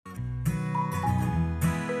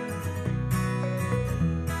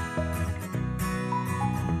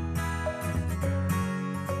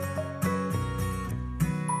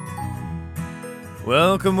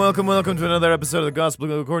Welcome to another episode of the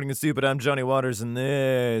Gospel According to Stupid. I'm Johnny Waters, and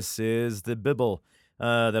this is the Bibble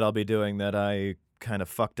that I'll be doing that I kind of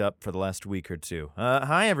fucked up for the last week or two.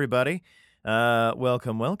 Hi, everybody.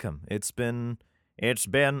 Welcome. It's been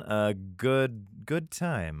a good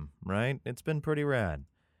time, right? It's been pretty rad.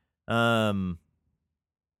 How's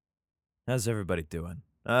everybody doing?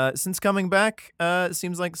 Since coming back, it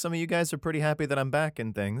seems like some of you guys are pretty happy that I'm back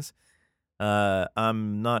and things.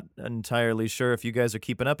 I'm not entirely sure if you guys are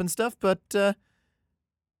keeping up and stuff, but, that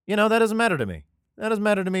doesn't matter to me. That doesn't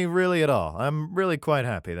matter to me really at all. I'm really quite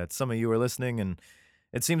happy that some of you are listening, and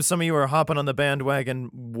it seems some of you are hopping on the bandwagon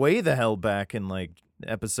way the hell back in,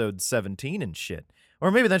 episode 17 and shit. Or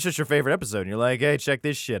maybe that's just your favorite episode, and you're like, hey, check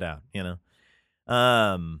this shit out,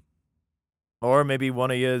 Or maybe one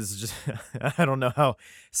of you is just, I don't know how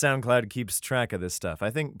SoundCloud keeps track of this stuff. I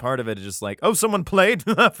think part of it is just like, oh, someone played?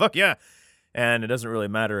 Fuck yeah. And it doesn't really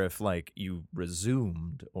matter if, you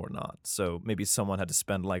resumed or not. So maybe someone had to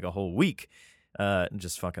spend, a whole week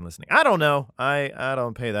just fucking listening. I don't know. I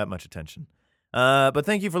don't pay that much attention. But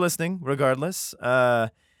thank you for listening, regardless. Yeah,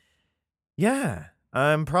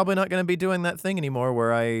 I'm probably not going to be doing that thing anymore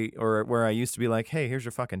where I used to be like, hey, here's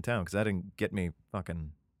your fucking town, because that didn't get me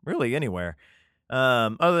fucking really anywhere.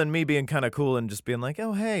 Other than me being kind of cool and just being like,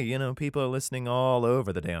 oh, hey, people are listening all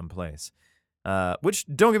over the damn place. Which,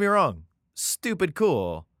 don't get me wrong, stupid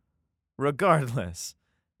cool, regardless.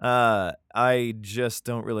 I just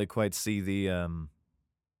don't really quite see the,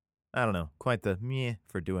 I don't know, quite the meh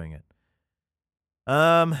for doing it.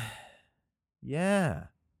 Yeah.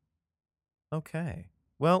 Okay.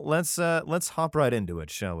 Well, let's hop right into it,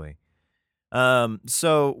 shall we?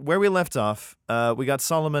 So where we left off, we got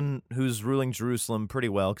Solomon, who's ruling Jerusalem pretty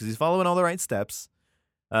well, because he's following all the right steps.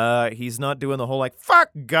 He's not doing the whole, fuck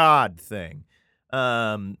God thing.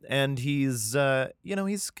 And he's,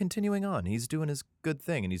 he's continuing on. He's doing his good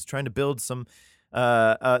thing, and he's trying to build some,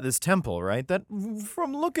 this temple, right? That,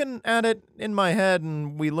 from looking at it in my head,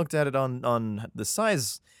 and we looked at it on the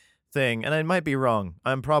size thing, and I might be wrong.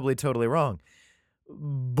 I'm probably totally wrong.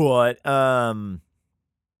 But,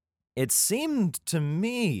 it seemed to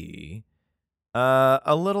me,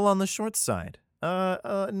 a little on the short side.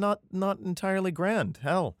 Not entirely grand.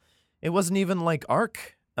 Hell, it wasn't even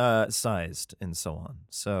ark sized and so on.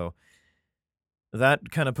 So that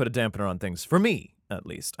kind of put a dampener on things for me, at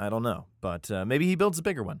least. I don't know, but maybe he builds a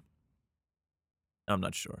bigger one. I'm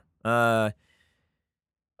not sure.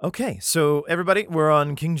 Okay, so everybody, we're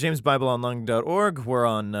on KingJamesBibleOnline.org. We're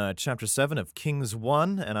on chapter 7 of Kings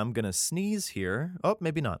 1, and I'm gonna sneeze here. Oh,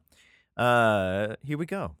 maybe not. Here we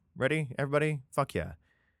go. Ready, everybody? Fuck yeah.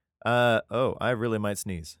 Oh, I really might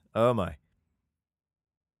sneeze. Oh my.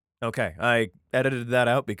 Okay, I edited that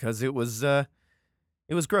out because it was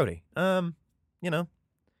grody. Didn't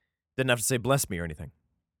have to say bless me or anything.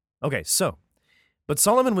 Okay, so, but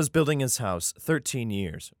Solomon was building his house 13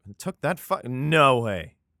 years. It took that no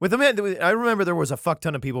way. I remember there was a fuck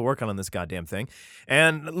ton of people working on this goddamn thing,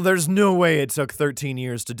 and there's no way it took 13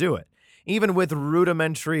 years to do it. Even with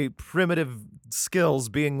rudimentary, primitive skills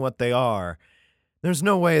being what they are, there's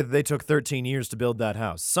no way they took 13 years to build that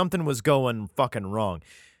house. Something was going fucking wrong.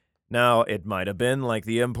 Now, it might have been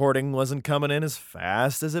the importing wasn't coming in as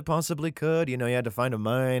fast as it possibly could. You had to find a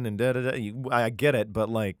mine and da-da-da. I get it, but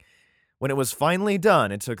when it was finally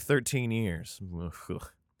done, it took 13 years.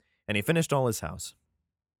 And he finished all his house.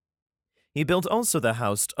 He built also the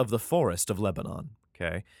house of the forest of Lebanon.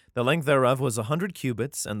 Okay. The length thereof was 100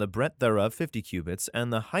 cubits, and the breadth thereof 50 cubits,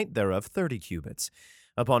 and the height thereof 30 cubits,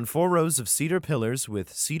 upon 4 rows of cedar pillars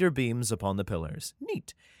with cedar beams upon the pillars.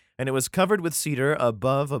 Neat. And it was covered with cedar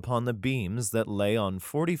above upon the beams that lay on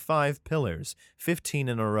 45 pillars, 15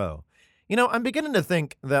 in a row. I'm beginning to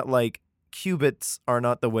think that, cubits are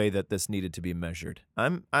not the way that this needed to be measured.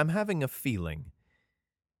 I'm having a feeling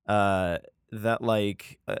that,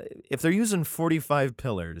 if they're using 45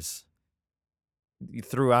 pillars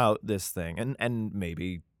throughout this thing, and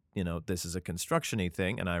maybe, this is a construction-y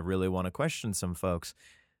thing, and I really want to question some folks,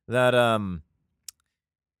 that,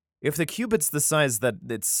 if the cubit's the size that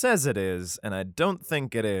it says it is, and I don't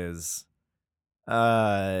think it is,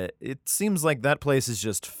 it seems like that place is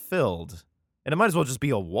just filled. And it might as well just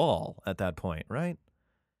be a wall at that point, right?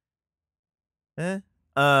 And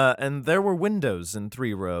there were windows in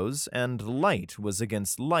 3 rows, and light was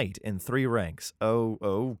against light in 3 ranks. Oh,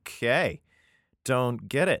 okay. Don't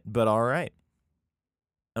get it, but all right.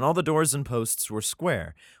 And all the doors and posts were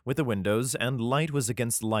square, with the windows, and light was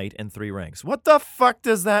against light in 3 ranks. What the fuck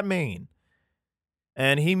does that mean?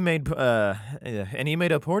 And he made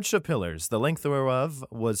a porch of pillars. The length thereof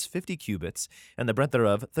was 50 cubits, and the breadth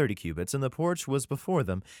thereof 30 cubits. And the porch was before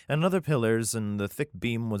them, and other pillars, and the thick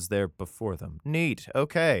beam was there before them. Neat.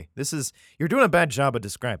 Okay, you're doing a bad job of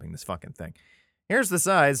describing this fucking thing. Here's the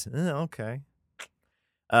size. Okay.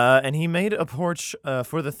 And he made a porch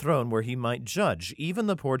for the throne where he might judge, even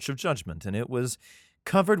the porch of judgment, and it was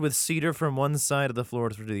covered with cedar from one side of the floor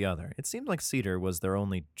to the other. It seemed like cedar was their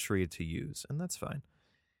only tree to use, and that's fine.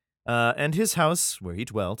 And his house, where he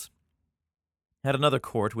dwelt, had another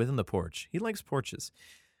court within the porch. He likes porches,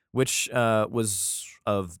 which was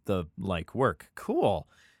of the like work. Cool.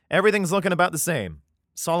 Everything's looking about the same.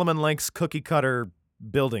 Solomon likes cookie cutter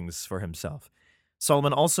buildings for himself.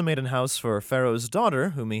 Solomon also made an house for Pharaoh's daughter,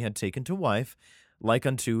 whom he had taken to wife, like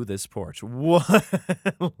unto this porch. What?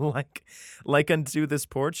 like unto this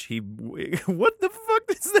porch? What the fuck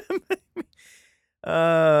does that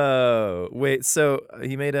mean? Wait, so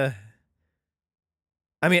he made a...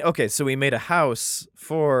 so he made a house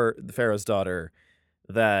for the Pharaoh's daughter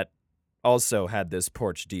that also had this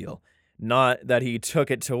porch deal. Not that he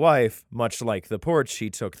took it to wife, much like the porch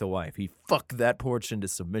he took the wife. He fucked that porch into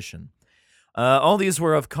submission. All these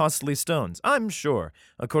were of costly stones, I'm sure,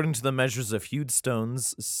 according to the measures of hewed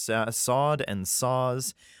stones, sawed and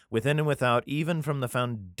saws, within and without, even from the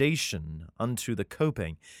foundation unto the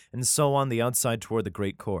coping, and so on the outside toward the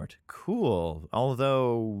great court. Cool,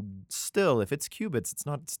 although still, if it's cubits, it's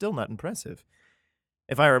still not impressive.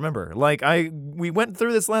 If I remember, we went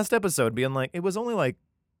through this last episode being like, it was only like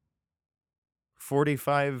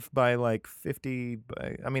 45 by like 50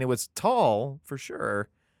 by, it was tall for sure.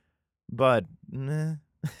 But, and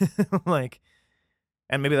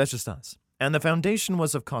maybe that's just us. And the foundation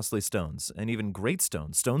was of costly stones, and even great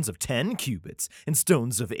stones, stones of 10 cubits, and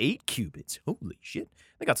stones of 8 cubits. Holy shit.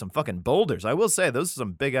 They got some fucking boulders. I will say, those are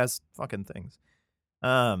some big-ass fucking things.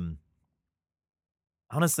 Honestly,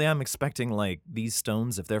 I'm expecting, these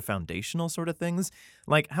stones, if they're foundational sort of things,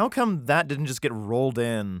 how come that didn't just get rolled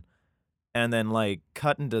in and then,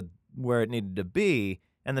 cut into where it needed to be,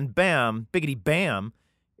 and then bam, biggity bam,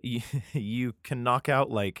 you can knock out,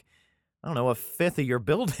 a fifth of your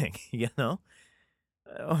building,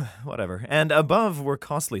 whatever. And above were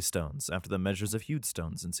costly stones, after the measures of hewed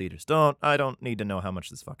stones and cedars. I don't need to know how much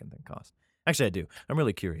this fucking thing costs. Actually, I do. I'm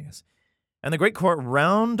really curious. And the great court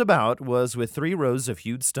round about was with 3 rows of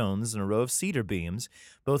hewed stones and a row of cedar beams,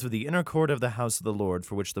 both for the inner court of the house of the Lord,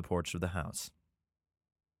 for which the porch of the house.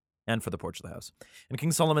 And for the porch of the house. And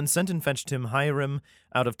King Solomon sent and fetched him Hiram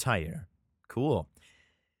out of Tyre. Cool.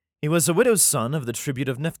 He was a widow's son of the tribute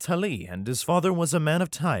of Naphtali, and his father was a man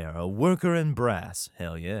of Tyre, a worker in brass.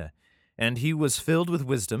 Hell yeah. And he was filled with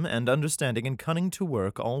wisdom and understanding and cunning to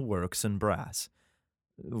work all works in brass.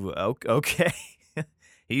 Okay.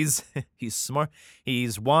 He's smart,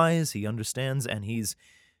 he's wise, he understands, and he's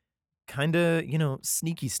kinda,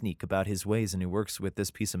 sneak about his ways, and he works with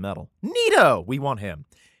this piece of metal. Neato! We want him.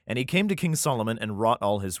 And he came to King Solomon and wrought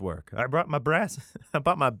all his work. I brought my brass. I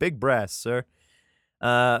brought my big brass, sir.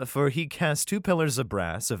 For he cast 2 pillars of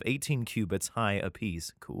brass of 18 cubits high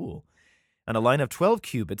apiece. Cool. And a line of 12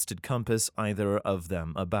 cubits did compass either of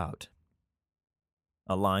them about.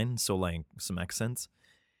 A line, so like some accents.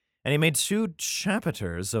 And he made 2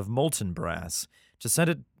 chapiters of molten brass to set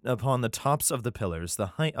it upon the tops of the pillars. The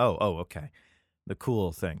height. Okay. The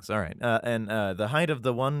cool things. All right. And the height of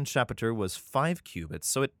the one chapiter was 5 cubits,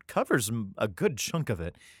 so it covers a good chunk of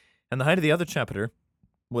it. And the height of the other chapiter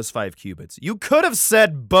was 5 cubits. You could have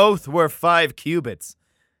said both were 5 cubits.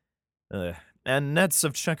 And nets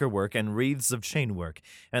of checkerwork and wreaths of chainwork,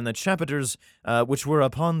 and the chapiters which were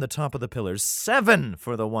upon the top of the pillars, 7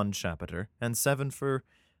 for the one chapiter, and 7 for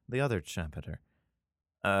the other chapiter.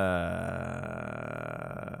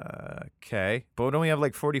 Okay. But don't we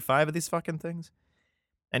have 45 of these fucking things?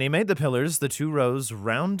 And he made the pillars, the 2 rows,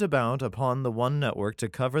 round about upon the one network to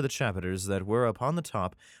cover the chapiters that were upon the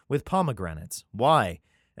top with pomegranates. Why?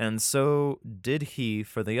 And so did he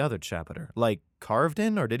for the other chapiter. Carved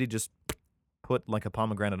in, or did he just put a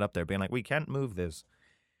pomegranate up there, being we can't move this?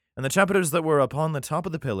 And the chapiters that were upon the top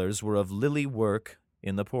of the pillars were of lily work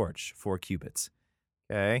in the porch, 4 cubits.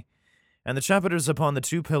 Okay. And the chapiters upon the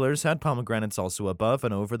 2 pillars had pomegranates also above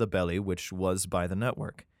and over the belly, which was by the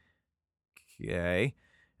network. Okay.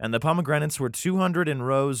 And the pomegranates were 200 in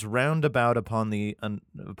rows round about upon the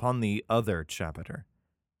other chapiter.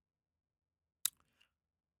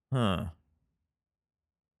 Huh.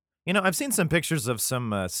 I've seen some pictures of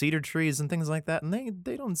some cedar trees and things like that, and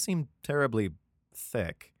they don't seem terribly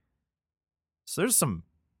thick. So there's some...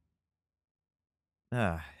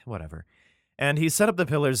 whatever. And he set up the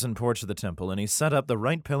pillars and porch of the temple, and he set up the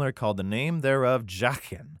right pillar called the name thereof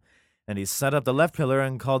Jachin, and he set up the left pillar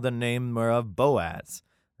and called the name thereof Boaz.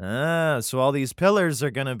 So all these pillars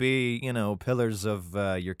are going to be, pillars of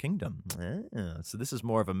your kingdom. So this is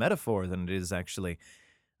more of a metaphor than it is actually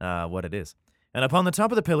what it is. And upon the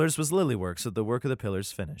top of the pillars was lily work, so the work of the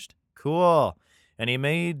pillars finished. Cool. And he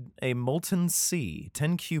made a molten sea,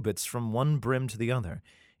 10 cubits from one brim to the other.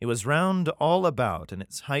 It was round all about, and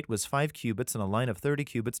its height was 5 cubits, and a line of 30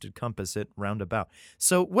 cubits did compass it round about.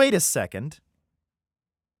 So wait a second.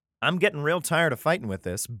 I'm getting real tired of fighting with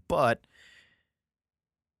this, but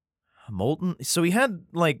molten. So he had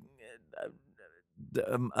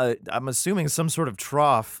I'm assuming some sort of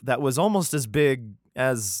trough that was almost as big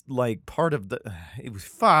as part of the. It was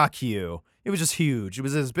fuck you. It was just huge. It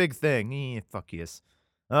was this big thing. Fuck yes.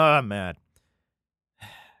 Oh, I'm mad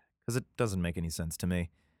because it doesn't make any sense to me.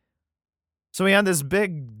 So he had this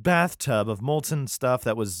big bathtub of molten stuff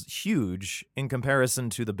that was huge in comparison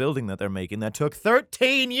to the building that they're making that took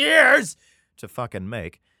 13 years to fucking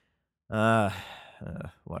make.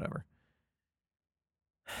 Whatever.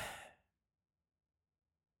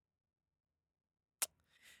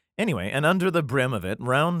 Anyway, and under the brim of it,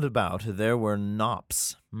 round about, there were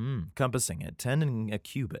knops, compassing it, 10 in a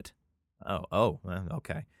cubit.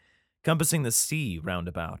 Okay. Compassing the sea round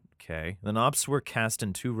about, okay. The knops were cast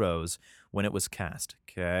in 2 rows when it was cast,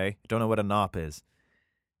 okay. Don't know what a knop is.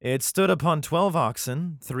 It stood upon 12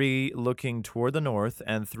 oxen, 3 looking toward the north,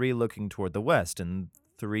 and 3 looking toward the west, and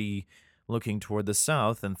 3 looking toward the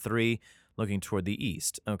south, and 3 looking toward the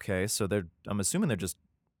east. Okay, so I'm assuming they're just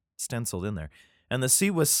stenciled in there. And the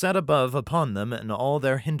sea was set above upon them, and all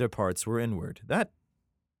their hinder parts were inward.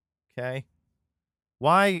 Okay.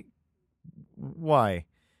 Why?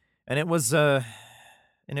 And it was, why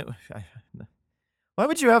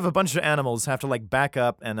would you have a bunch of animals have to, back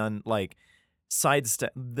up and,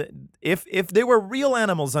 sidestep? If they were real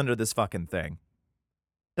animals under this fucking thing,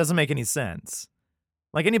 doesn't make any sense.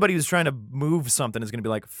 Anybody who's trying to move something is going to be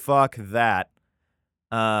like, fuck that.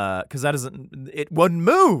 Because it wouldn't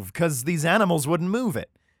move, because these animals wouldn't move it.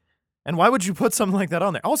 And why would you put something like that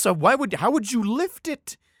on there? Also, how would you lift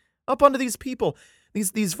it up onto these people?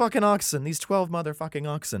 These fucking oxen, these 12 motherfucking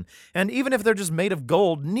oxen. And even if they're just made of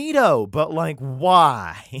gold, neato, but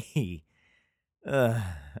why?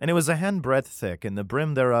 And it was a handbreadth thick, and the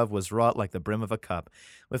brim thereof was wrought like the brim of a cup,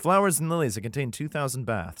 with flowers and lilies. It contained 2,000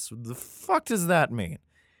 baths. What the fuck does that mean?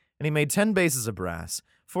 And he made 10 bases of brass.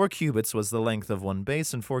 4 cubits was the length of one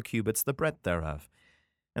base, and 4 cubits the breadth thereof,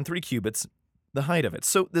 and 3 cubits the height of it.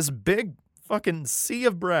 So this big fucking sea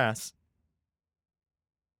of brass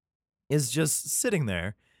is just sitting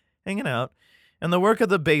there, hanging out, and the work of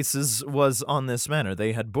the bases was on this manner.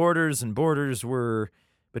 They had borders, and borders were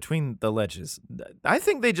between the ledges. I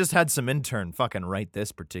think they just had some intern fucking write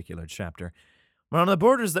this particular chapter. But on the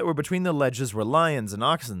borders that were between the ledges were lions and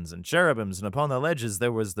oxen and cherubims, and upon the ledges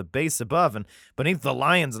there was the base above, and beneath the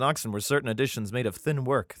lions and oxen were certain additions made of thin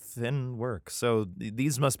work. So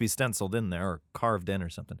these must be stenciled in there, or carved in or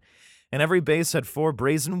something. And every base had 4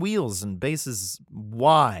 brazen wheels, and bases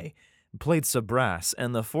Y, plates of brass,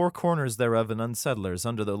 and the 4 corners thereof and unsettlers.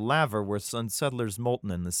 Under the laver were unsettlers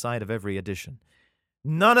molten in the side of every addition.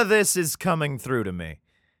 None of this is coming through to me.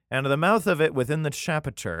 And the mouth of it within the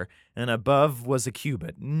chapiter, and above was a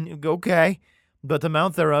cubit. Okay, but the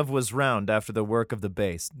mouth thereof was round after the work of the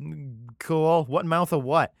base. Cool. What mouth of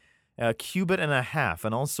what? A cubit and a half,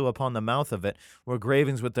 and also upon the mouth of it were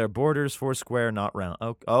gravings with their borders 4 square, not round.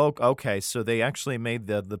 Okay, so they actually made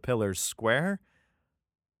the pillars square?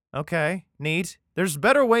 Okay, neat. There's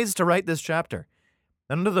better ways to write this chapter.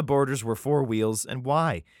 Under the borders were 4 wheels, and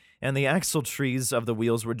why? And the axle trees of the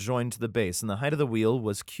wheels were joined to the base, and the height of the wheel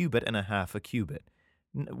was cubit and a half a cubit.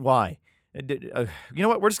 Why? You know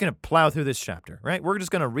what? We're just going to plow through this chapter, right? We're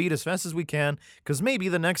just going to read as fast as we can, because maybe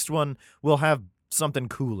the next one will have something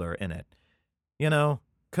cooler in it.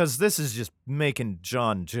 Because this is just making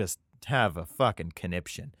John just have a fucking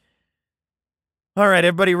conniption. All right,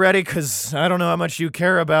 everybody ready? Because I don't know how much you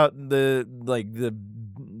care about the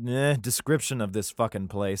description of this fucking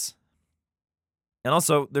place. And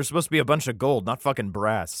also, there's supposed to be a bunch of gold, not fucking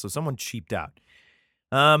brass, so someone cheaped out.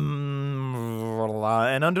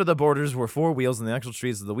 And under the borders were 4 wheels, and the actual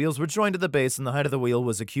trees of the wheels were joined to the base, and the height of the wheel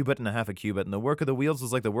was a cubit and a half a cubit, and the work of the wheels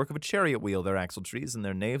was like the work of a chariot wheel. Their axle trees and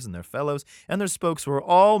their naves and their felloes and their spokes were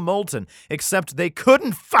all molten, except they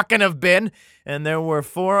couldn't fucking have been. And there were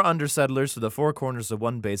 4 undersettlers to the 4 corners of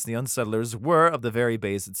one base. The unsettlers were of the very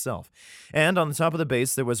base itself. And on the top of the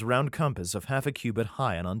base there was a round compass of half a cubit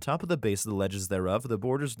high, and on top of the base of the ledges thereof, the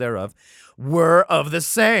borders thereof, were of the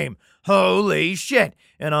same. Holy shit!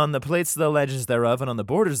 And on the plates of the ledges thereof, and on the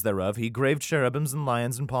borders thereof, he graved cherubims and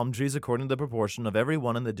lions and palm trees according to the proportion of every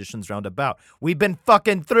one in the additions round about. We've been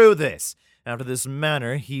fucking through this! After this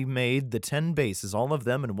manner, he made the 10 bases, all of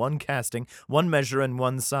them in one casting, one measure, and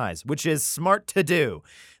one size, which is smart to do.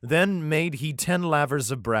 Then made he 10 lavers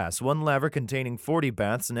of brass, one laver containing 40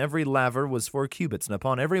 baths, and every laver was 4 cubits, and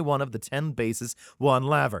upon every one of the 10 bases, one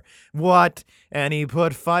laver. What? And he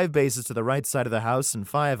put 5 bases to the right side of the house, and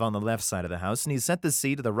 5 on the left side of the house, and he set the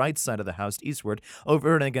sea to the right side of the house eastward,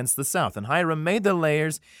 over and against the south. And Hiram made the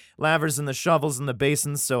lavers, and the shovels, and the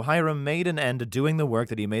basins. So Hiram made an end of doing the work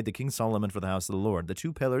that he made the King Solomon for the house of the Lord. The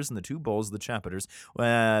 2 pillars and the 2 bowls of the chapiters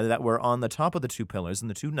that were on the top of the 2 pillars, and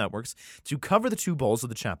the 2 networks to cover the 2 bowls of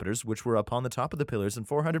the chapiters, which were upon the top of the pillars, and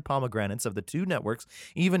 400 pomegranates of the 2 networks,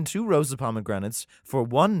 even 2 rows of pomegranates for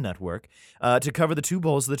 1 network, to cover the 2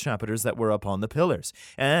 bowls of the chapiters that were upon the pillars.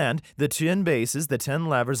 And the 10 bases, the 10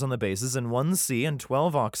 lavers on the bases, and 1 sea, and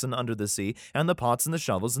 12 oxen under the sea, and the pots and the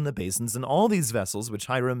shovels and the basins, and all these vessels which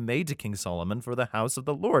Hiram made to King Solomon for the house of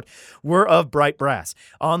the Lord were of bright brass.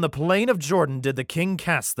 On the plain of Jordan did the king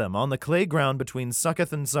cast them, on the clay ground between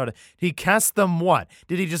Succoth and Sardis. He cast them what?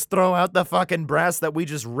 Did he just throw out the fucking brass that we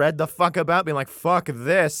just read the fuck about, being like, fuck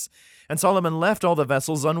this? And Solomon left all the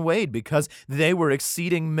vessels unweighed, because they were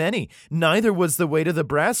exceeding many. Neither was the weight of the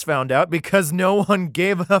brass found out, because no one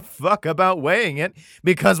gave a fuck about weighing it,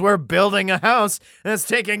 because we're building a house, and it's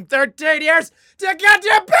taking 13 years to get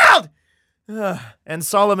to build! And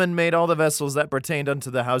Solomon made all the vessels that pertained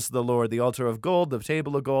unto the house of the Lord, the altar of gold, the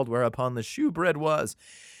table of gold, whereupon the shewbread was,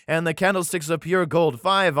 and the candlesticks of pure gold,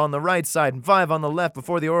 5 on the right side and 5 on the left,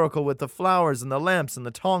 before the oracle, with the flowers and the lamps and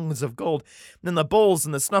the tongs of gold, and the bowls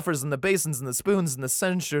and the snuffers and the basins and the spoons and the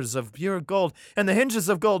censers of pure gold, and the hinges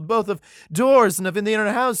of gold, both of doors and of in the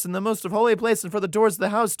inner house, and the most of holy place, and for the doors of the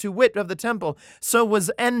house, to wit, of the temple. So was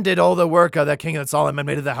ended all the work of the king that Solomon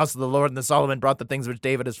made of the house of the Lord. And the Solomon brought the things which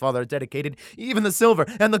David his father had dedicated, even the silver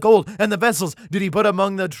and the gold and the vessels did he put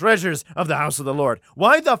among the treasures of the house of the Lord.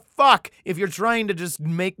 Why the fuck, if you're trying to just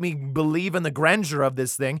make me believe in the grandeur of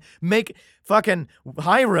this thing, make fucking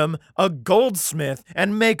Hiram a goldsmith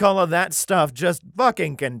and make all of that stuff just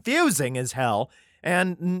fucking confusing as hell,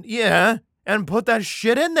 and and put that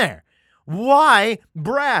shit in there? Why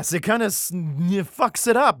brass? It kind of fucks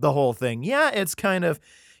it up, the whole thing. Yeah, it's kind of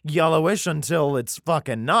yellowish until it's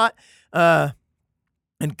fucking not.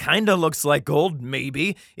 It kind of looks like gold,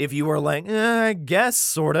 maybe, if you were like, I guess,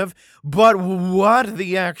 sort of. But what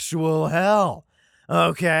the actual hell?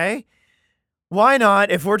 Okay? Why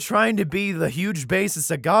not, if we're trying to be the huge basis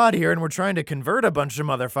of God here and we're trying to convert a bunch of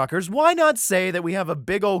motherfuckers, why not say that we have a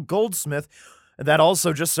big old goldsmith that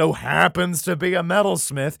also just so happens to be a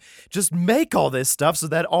metalsmith? Just make all this stuff so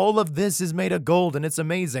that all of this is made of gold and it's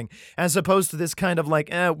amazing, as opposed to this kind of like,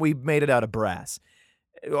 we made it out of brass.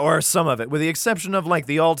 Or some of it, with the exception of like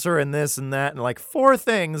the altar and this and that, and like 4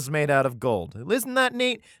 things made out of gold. Isn't that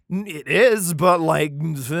neat? It is, but like,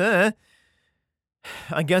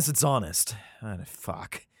 I guess it's honest.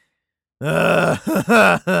 Fuck. That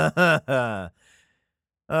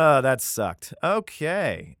sucked.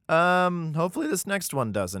 Okay. Hopefully this next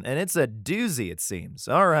one doesn't. And it's a doozy, it seems.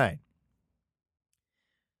 All right.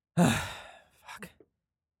 Fuck.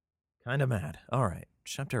 Kinda mad. All right.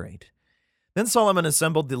 Chapter 8. Then Solomon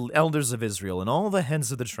assembled the elders of Israel, and all the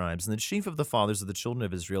heads of the tribes, and the chief of the fathers of the children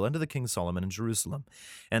of Israel, unto the king Solomon in Jerusalem,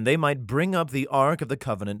 and they might bring up the ark of the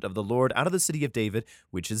covenant of the Lord out of the city of David,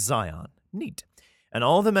 which is Zion. Neat. And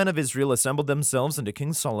all the men of Israel assembled themselves unto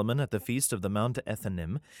King Solomon at the feast of the Mount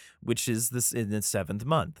Ethanim, which is in the 7th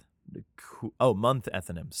month. Month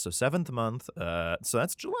Ethanim. So 7th month, so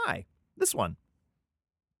that's July. This one.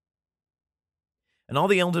 And all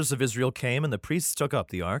the elders of Israel came, and the priests took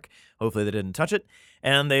up the ark. Hopefully they didn't touch it.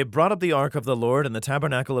 And they brought up the ark of the Lord and the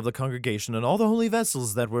tabernacle of the congregation, and all the holy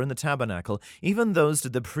vessels that were in the tabernacle, even those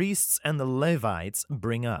did the priests and the Levites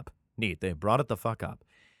bring up. Neat, they brought it the fuck up.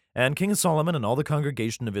 And King Solomon and all the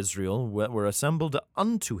congregation of Israel were assembled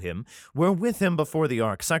unto him, were with him before the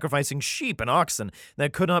ark, sacrificing sheep and oxen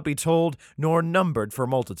that could not be told nor numbered for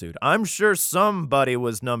multitude. I'm sure somebody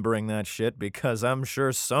was numbering that shit, because I'm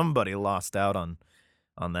sure somebody lost out on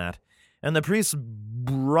that. And the priests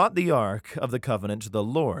brought the ark of the covenant to the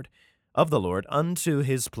Lord, unto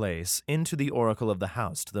his place, into the oracle of the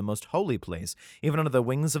house, to the most holy place, even under the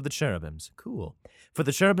wings of the cherubims. Cool. For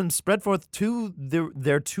the cherubims spread forth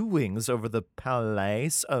their 2 wings over the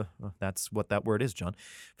place. That's what that word is, John.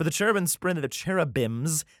 For the cherubims spread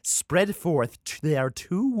forth their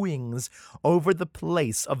 2 wings over the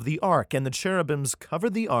place of the ark, and the cherubims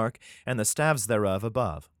covered the ark and the staves thereof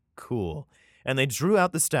above. Cool. And they drew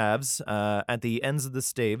out the staves. At the ends of the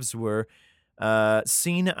staves were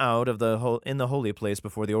seen out of in the holy place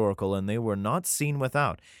before the oracle, and they were not seen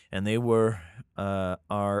without, and they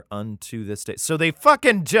are unto this day. So they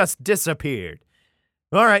fucking just disappeared.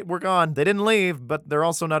 All right, we're gone. They didn't leave, but they're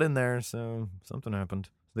also not in there, so something happened.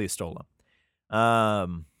 They stole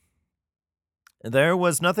them. There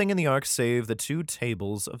was nothing in the ark save the 2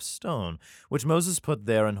 tables of stone, which Moses put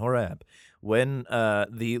there in Horeb, when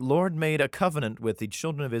the Lord made a covenant with the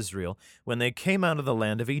children of Israel when they came out of the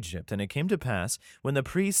land of Egypt. And it came to pass, when the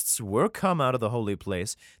priests were come out of the holy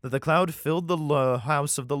place, that the cloud filled the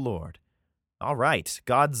house of the Lord. All right,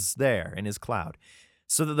 God's there in his cloud.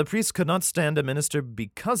 So that the priests could not stand to minister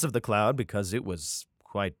because of the cloud, because it was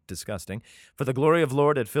quite disgusting. For the glory of the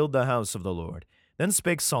Lord had filled the house of the Lord. Then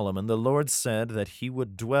spake Solomon, the Lord said that he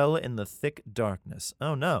would dwell in the thick darkness.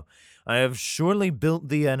 Oh no, I have surely built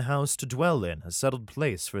thee an house to dwell in, a settled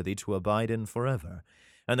place for thee to abide in forever.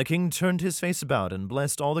 And the king turned his face about and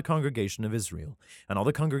blessed all the congregation of Israel. And all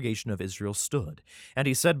the congregation of Israel stood. And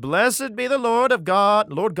he said, Blessed be the Lord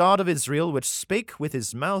God of Israel, which spake with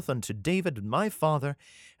his mouth unto David my father,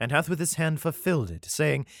 and hath with his hand fulfilled it,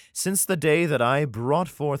 saying, Since the day that I brought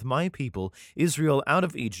forth my people, Israel, out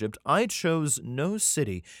of Egypt, I chose no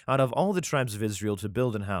city out of all the tribes of Israel to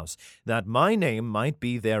build an house, that my name might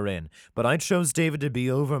be therein. But I chose David to be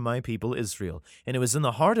over my people Israel. And it was in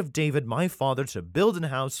the heart of David my father to build an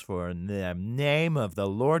house for the name of the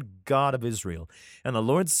Lord God of Israel. And the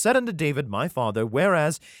Lord said unto David my father,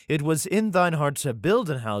 Whereas it was in thine heart to build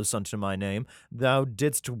an house unto my name, thou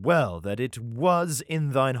didst well that it was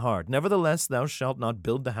in thine heart. Nevertheless, thou shalt not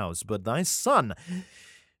build the house, but thy son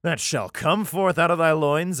that shall come forth out of thy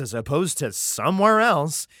loins, as opposed to somewhere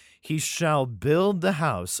else, he shall build the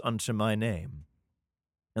house unto my name.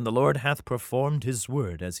 And the Lord hath performed his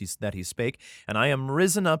word that he spake, and I am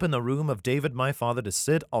risen up in the room of David my father to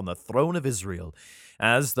sit on the throne of Israel,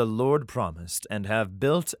 as the Lord promised, and have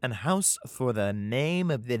built an house for the name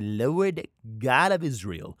of the Lord God of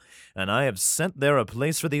Israel. And I have set there a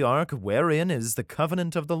place for the ark, wherein is the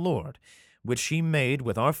covenant of the Lord, which he made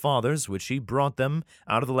with our fathers, which he brought them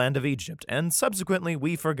out of the land of Egypt. And subsequently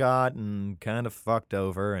we forgot and kind of fucked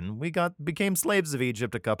over, and we became slaves of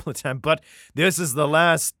Egypt a couple of times, but this is the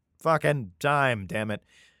last fucking time, damn it.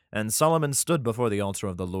 And Solomon stood before the altar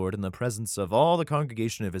of the Lord in the presence of all the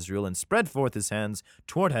congregation of Israel, and spread forth his hands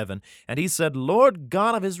toward heaven, and he said, Lord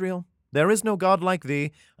God of Israel, there is no God like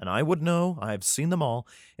thee, and I would know, I have seen them all,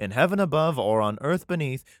 in heaven above or on earth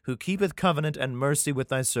beneath, who keepeth covenant and mercy with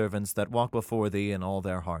thy servants that walk before thee in all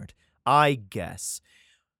their heart. I guess.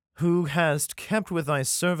 Who hast kept with thy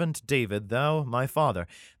servant David, thou my father.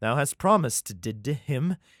 Thou hast promised did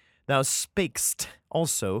him. Thou spakest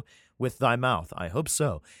also with thy mouth, I hope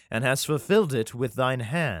so, and hast fulfilled it with thine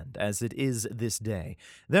hand, as it is this day.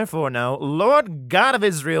 Therefore now, Lord God of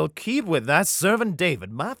Israel, keep with thy servant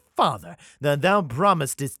David, my father, that thou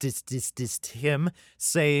promisedst him,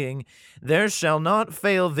 saying, There shall not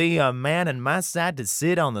fail thee a man in my sight to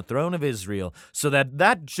sit on the throne of Israel, so that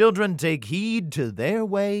thy children take heed to their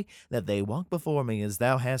way, that they walk before me as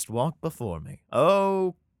thou hast walked before me.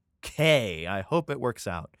 Okay, I hope it works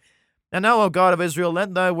out. And now, O God of Israel,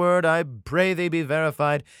 let thy word, I pray thee, be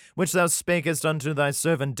verified, which thou spakest unto thy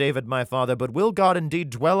servant David my father. But will God indeed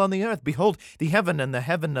dwell on the earth? Behold, the heaven and the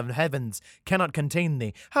heaven of heavens cannot contain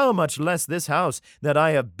thee. How much less this house that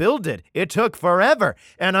I have builded? It took forever,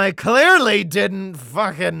 and I clearly didn't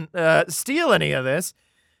fucking steal any of this.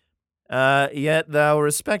 Yet thou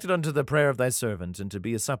respected unto the prayer of thy servant, and to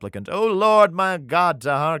be a supplicant, O Lord my God,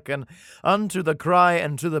 to hearken unto the cry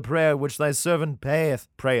and to the prayer which thy servant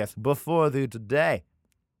prayeth before thee today.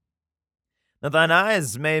 That thine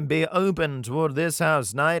eyes may be open toward this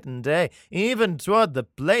house night and day, even toward the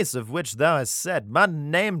place of which thou hast said, My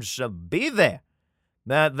name shall be there.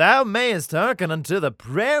 That thou mayest hearken unto the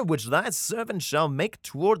prayer which thy servant shall make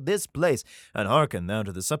toward this place, and hearken thou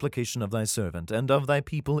to the supplication of thy servant and of thy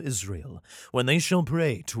people Israel, when they shall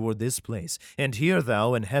pray toward this place, and hear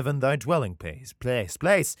thou in heaven thy dwelling place,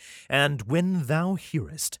 and when thou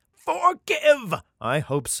hearest, forgive! I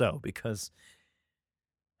hope so, because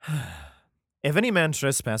if any man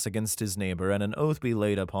trespass against his neighbor, and an oath be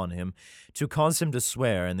laid upon him, to cause him to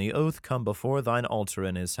swear, and the oath come before thine altar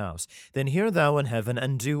in his house, then hear thou in heaven,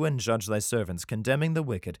 and do and judge thy servants, condemning the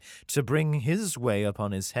wicked, to bring his way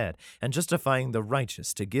upon his head, and justifying the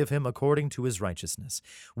righteous, to give him according to his righteousness.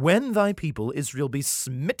 When thy people Israel be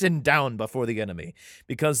smitten down before the enemy,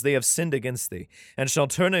 because they have sinned against thee, and shall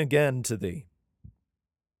turn again to thee,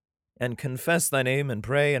 and confess thy name, and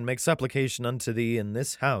pray, and make supplication unto thee in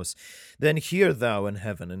this house, then hear thou in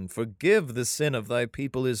heaven, and forgive the sin of thy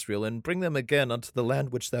people Israel, and bring them again unto the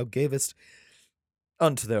land which thou gavest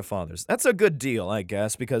unto their fathers. That's a good deal, I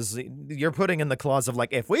guess, because you're putting in the clause of,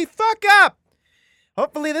 like, if we fuck up,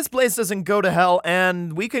 hopefully this place doesn't go to hell,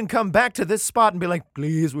 and we can come back to this spot and be like,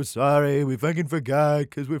 please, we're sorry, we fucking forgot,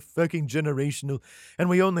 because we're fucking generational, and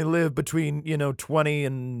we only live between, 20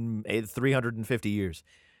 and 350 years.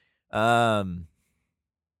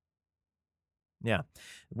 Yeah.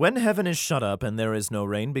 When heaven is shut up, and there is no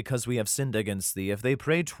rain, because we have sinned against thee, if they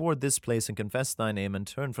pray toward this place, and confess thy name, and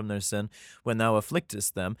turn from their sin, when thou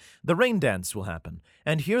afflictest them, the rain dance will happen.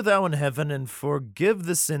 And hear thou in heaven, and forgive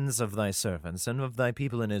the sins of thy servants, and of thy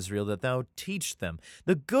people in Israel, that thou teach them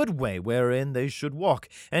the good way wherein they should walk,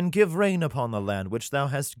 and give rain upon the land which thou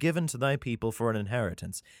hast given to thy people for an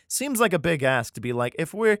inheritance. Seems like a big ask to be like,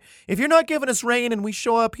 if you're not giving us rain, and we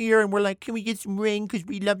show up here, and we're like, can we get some rain, because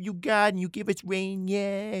we love you, God, and you give us rain,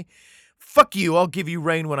 yeah. Fuck you, I'll give you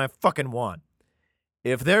rain when I fucking want.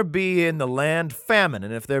 If there be in the land famine,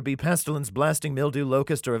 and if there be pestilence, blasting, mildew,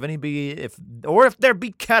 locust, or if there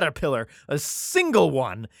be caterpillar, a single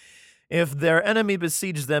one, if their enemy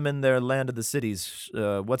besiege them in their land of the cities,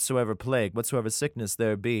 whatsoever plague, whatsoever sickness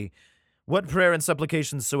there be, what prayer and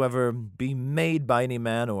supplication soever be made by any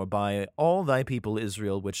man or by all thy people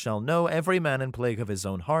Israel, which shall know every man in plague of his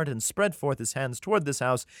own heart, and spread forth his hands toward this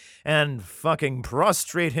house, and fucking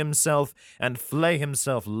prostrate himself and flay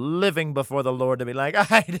himself living before the Lord to be like,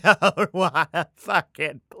 I don't want a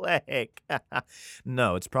fucking plague.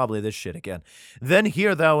 No, it's probably this shit again. Then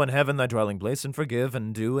hear thou in heaven thy dwelling place, and forgive,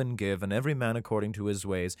 and do, and give, and every man according to his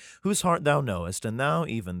ways, whose heart thou knowest, and thou,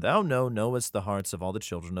 even thou knowest the hearts of all the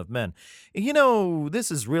children of men.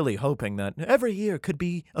 This is really hoping that every year could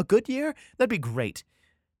be a good year. That'd be great.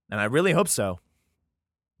 And I really hope so.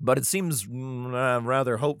 But it seems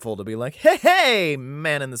rather hopeful to be like, hey,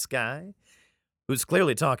 man in the sky, who's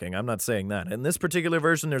clearly talking. I'm not saying that. In this particular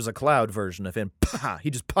version, there's a cloud version of him.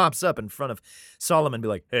 He just pops up in front of Solomon and be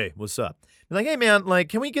like, hey, what's up? Be like, hey, man,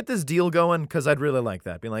 can we get this deal going? Because I'd really like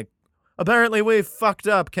that. Be like, apparently we fucked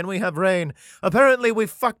up. Can we have rain? Apparently we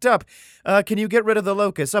fucked up. Can you get rid of the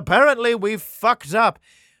locusts? Apparently we fucked up.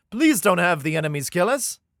 Please don't have the enemies kill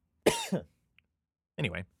us.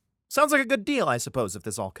 Anyway, sounds like a good deal, I suppose, if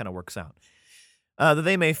this all kind of works out. That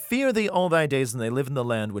they may fear thee all thy days, and they live in the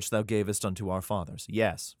land which thou gavest unto our fathers.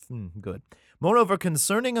 Yes, good. Moreover,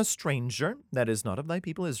 concerning a stranger, that is not of thy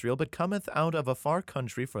people Israel, but cometh out of a far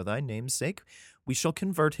country for thy name's sake, we shall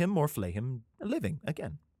convert him or flay him living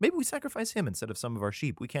again. Maybe we sacrifice him instead of some of our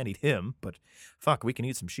sheep. We can't eat him, but fuck, we can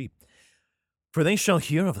eat some sheep. For they shall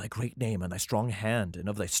hear of thy great name, and thy strong hand, and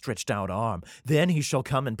of thy stretched out arm. Then he shall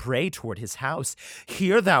come and pray toward his house.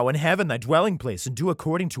 Hear thou in heaven thy dwelling place, and do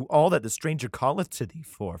according to all that the stranger calleth to thee.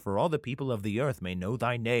 For all the people of the earth may know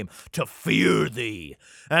thy name, to fear thee,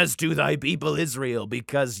 as do thy people Israel,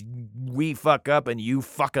 because we fuck up and you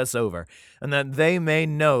fuck us over. And that they may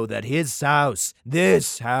know that his house,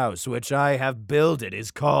 this house which I have builded,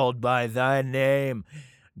 is called by thy name.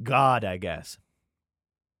 God, I guess.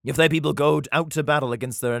 If thy people go out to battle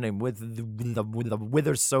against their enemy with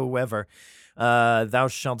whithersoever, thou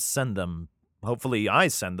shalt send them. Hopefully I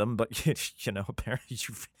send them, but, apparently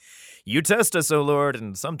you test us, O Lord,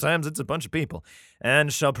 and sometimes it's a bunch of people,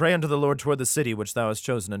 and shall pray unto the Lord toward the city which thou hast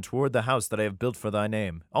chosen, and toward the house that I have built for thy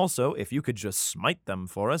name. Also, if you could just smite them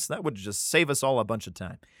for us, that would just save us all a bunch of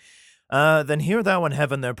time. Then hear thou in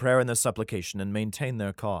heaven their prayer and their supplication, and maintain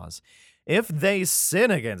their cause. If they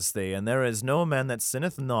sin against thee, and there is no man that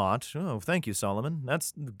sinneth not, oh, thank you, Solomon,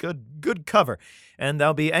 that's good cover, and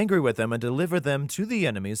thou be angry with them, and deliver them to the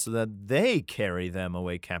enemies, so that they carry them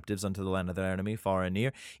away captives unto the land of their enemy, far and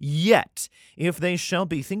near. Yet, if they shall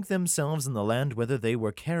bethink themselves in the land whither they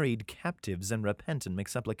were carried captives, and repent, and make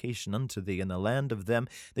supplication unto thee in the land of them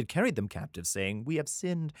that carried them captives, saying, we have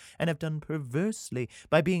sinned, and have done perversely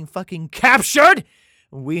by being fucking captured,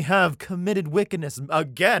 we have committed wickedness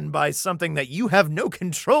again by something that you have no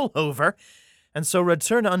control over, and so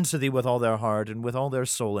return unto thee with all their heart and with all their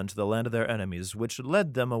soul into the land of their enemies, which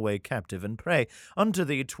led them away captive, and pray unto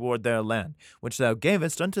thee toward their land, which thou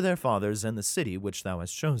gavest unto their fathers, and the city which thou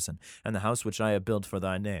hast chosen, and the house which I have built for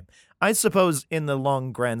thy name. I suppose in the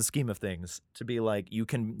long grand scheme of things, to be like, you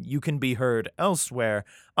can be heard elsewhere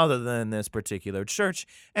other than this particular church,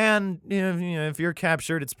 and if you're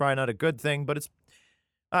captured, it's probably not a good thing, but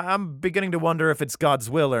I'm beginning to wonder if it's God's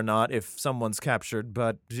will or not if someone's captured,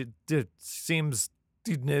 but it seems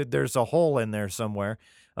there's a hole in there somewhere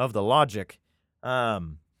of the logic.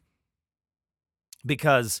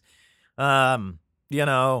 Because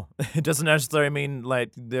it doesn't necessarily mean,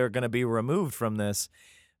 like, they're going to be removed from this.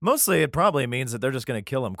 Mostly, it probably means that they're just going to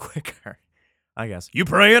kill him quicker, I guess. You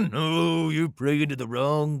praying? Oh, you praying to the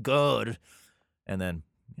wrong God. And then,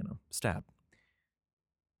 stab.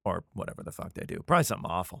 Or whatever the fuck they do. Probably something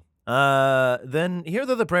awful. Then hear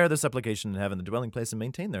the prayer, the supplication in heaven, the dwelling place, and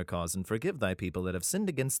maintain their cause, and forgive thy people that have sinned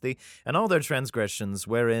against thee, and all their transgressions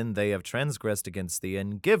wherein they have transgressed against thee,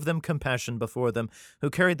 and give them compassion before them who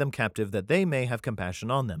carried them captive, that they may have compassion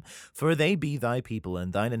on them. For they be thy people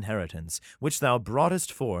and thine inheritance, which thou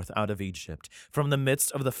broughtest forth out of Egypt, from the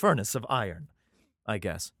midst of the furnace of iron. I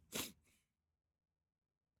guess.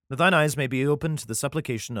 That thine eyes may be opened to the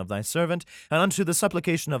supplication of thy servant, and unto the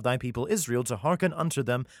supplication of thy people Israel, to hearken unto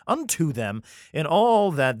them in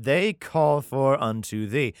all that they call for unto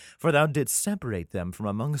thee. For thou didst separate them from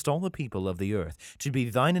amongst all the people of the earth, to be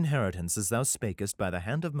thine inheritance, as thou spakest by the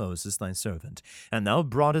hand of Moses thy servant. And thou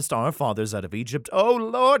broughtest our fathers out of Egypt, O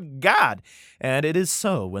Lord God! And it is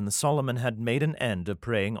so, when Solomon had made an end of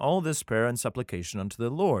praying all this prayer and supplication unto the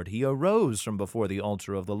Lord, he arose from before the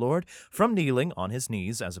altar of the Lord, from kneeling on his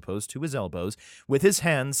knees, as opposed to his elbows, with his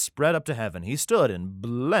hands spread up to heaven. He stood and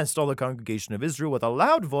blessed all the congregation of Israel with a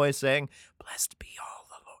loud voice, saying, Blessed be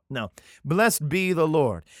blessed be the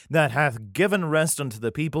Lord, that hath given rest unto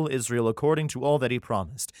the people Israel according to all that he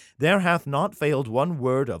promised. There hath not failed one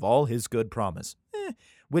word of all his good promise,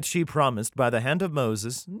 which he promised by the hand of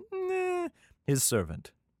Moses, his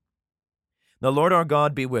servant. The Lord our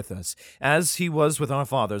God be with us, as he was with our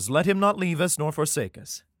fathers. Let him not leave us nor forsake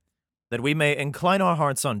us, that we may incline our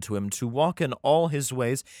hearts unto him, to walk in all his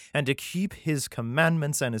ways, and to keep his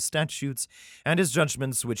commandments and his statutes and his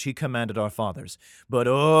judgments which he commanded our fathers. But,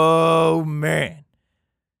 oh man,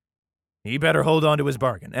 he better hold on to his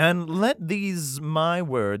bargain. And let these my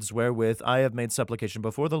words, wherewith I have made supplication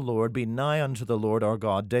before the Lord, be nigh unto the Lord our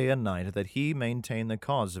God day and night, that he maintain the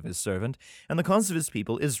cause of his servant, and the cause of his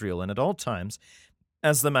people Israel, and at all times,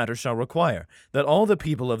 as the matter shall require, that all the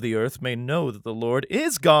people of the earth may know that the Lord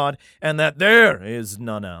is God, and that there is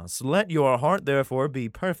none else. Let your heart therefore be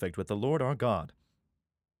perfect with the Lord our God,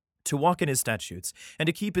 to walk in his statutes, and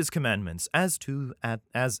to keep his commandments, as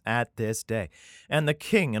at this day. And the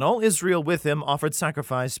king and all Israel with him offered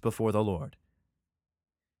sacrifice before the Lord.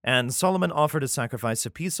 And Solomon offered a sacrifice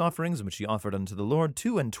of peace offerings, which he offered unto the Lord,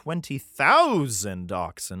 22,000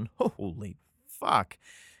 oxen. Holy fuck.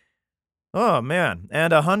 Oh, man.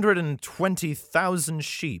 And 120,000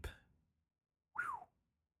 sheep.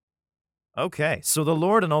 Whew. Okay, so the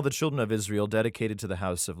Lord and all the children of Israel dedicated to the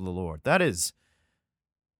house of the Lord. That is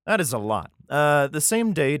a lot. The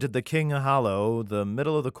same day did the king hallow the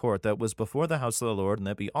middle of the court that was before the house of the Lord, and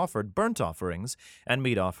that be offered burnt offerings and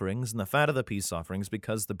meat offerings, and the fat of the peace offerings,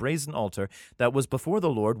 because the brazen altar that was before the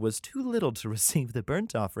Lord was too little to receive the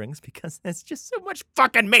burnt offerings, because there's just so much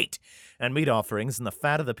fucking meat, and meat offerings, and the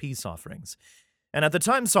fat of the peace offerings. And at the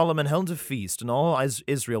time Solomon held a feast, and all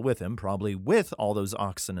Israel with him, probably with all those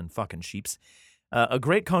oxen and fucking sheeps, a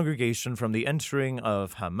great congregation from the entering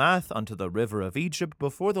of Hamath unto the river of Egypt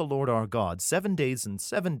before the Lord our God, 7 days and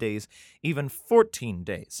 7 days, even 14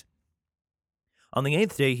 days. On the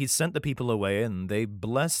 8th day he sent the people away, and they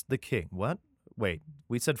blessed the king. What? Wait,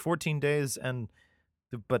 we said 14 days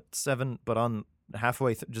but on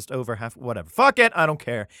halfway, just over half, whatever. Fuck it, I don't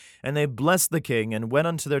care. And they blessed the king, and went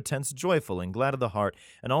unto their tents joyful and glad of the heart,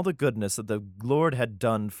 and all the goodness that the Lord had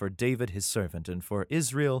done for David his servant, and for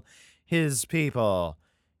Israel his people.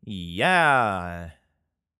 Yeah.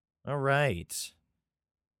 All right.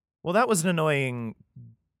 Well, that was an annoying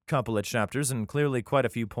couple of chapters, and clearly quite a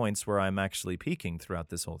few points where I'm actually peaking throughout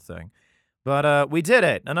this whole thing. But we did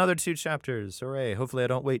it. Another 2 chapters. Hooray. Hopefully I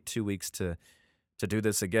don't wait 2 weeks to do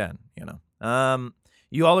this again,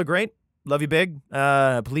 You all are great. Love you big.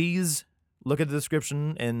 Please look at the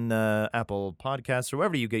description in Apple Podcasts or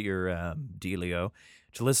wherever you get your dealio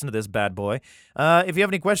to listen to this bad boy. If you have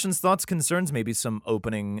any questions, thoughts, concerns, maybe some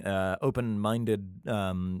open-minded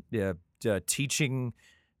teaching,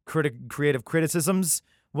 creative criticisms,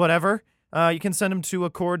 whatever, you can send them to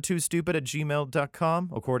accord2stupid@gmail.com,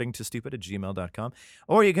 according2stupid@gmail.com,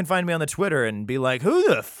 or you can find me on the Twitter and be like,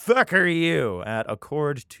 who the fuck are you? At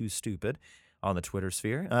accord2stupid on the Twitter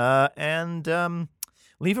sphere. And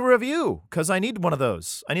leave a review, because I need one of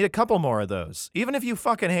those. I need a couple more of those. Even if you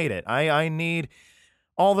fucking hate it, I need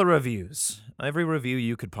all the reviews. Every review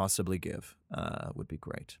you could possibly give would be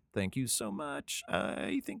great. Thank you so much.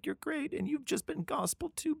 I think you're great, and you've just been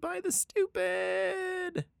gospeled to by the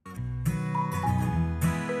stupid.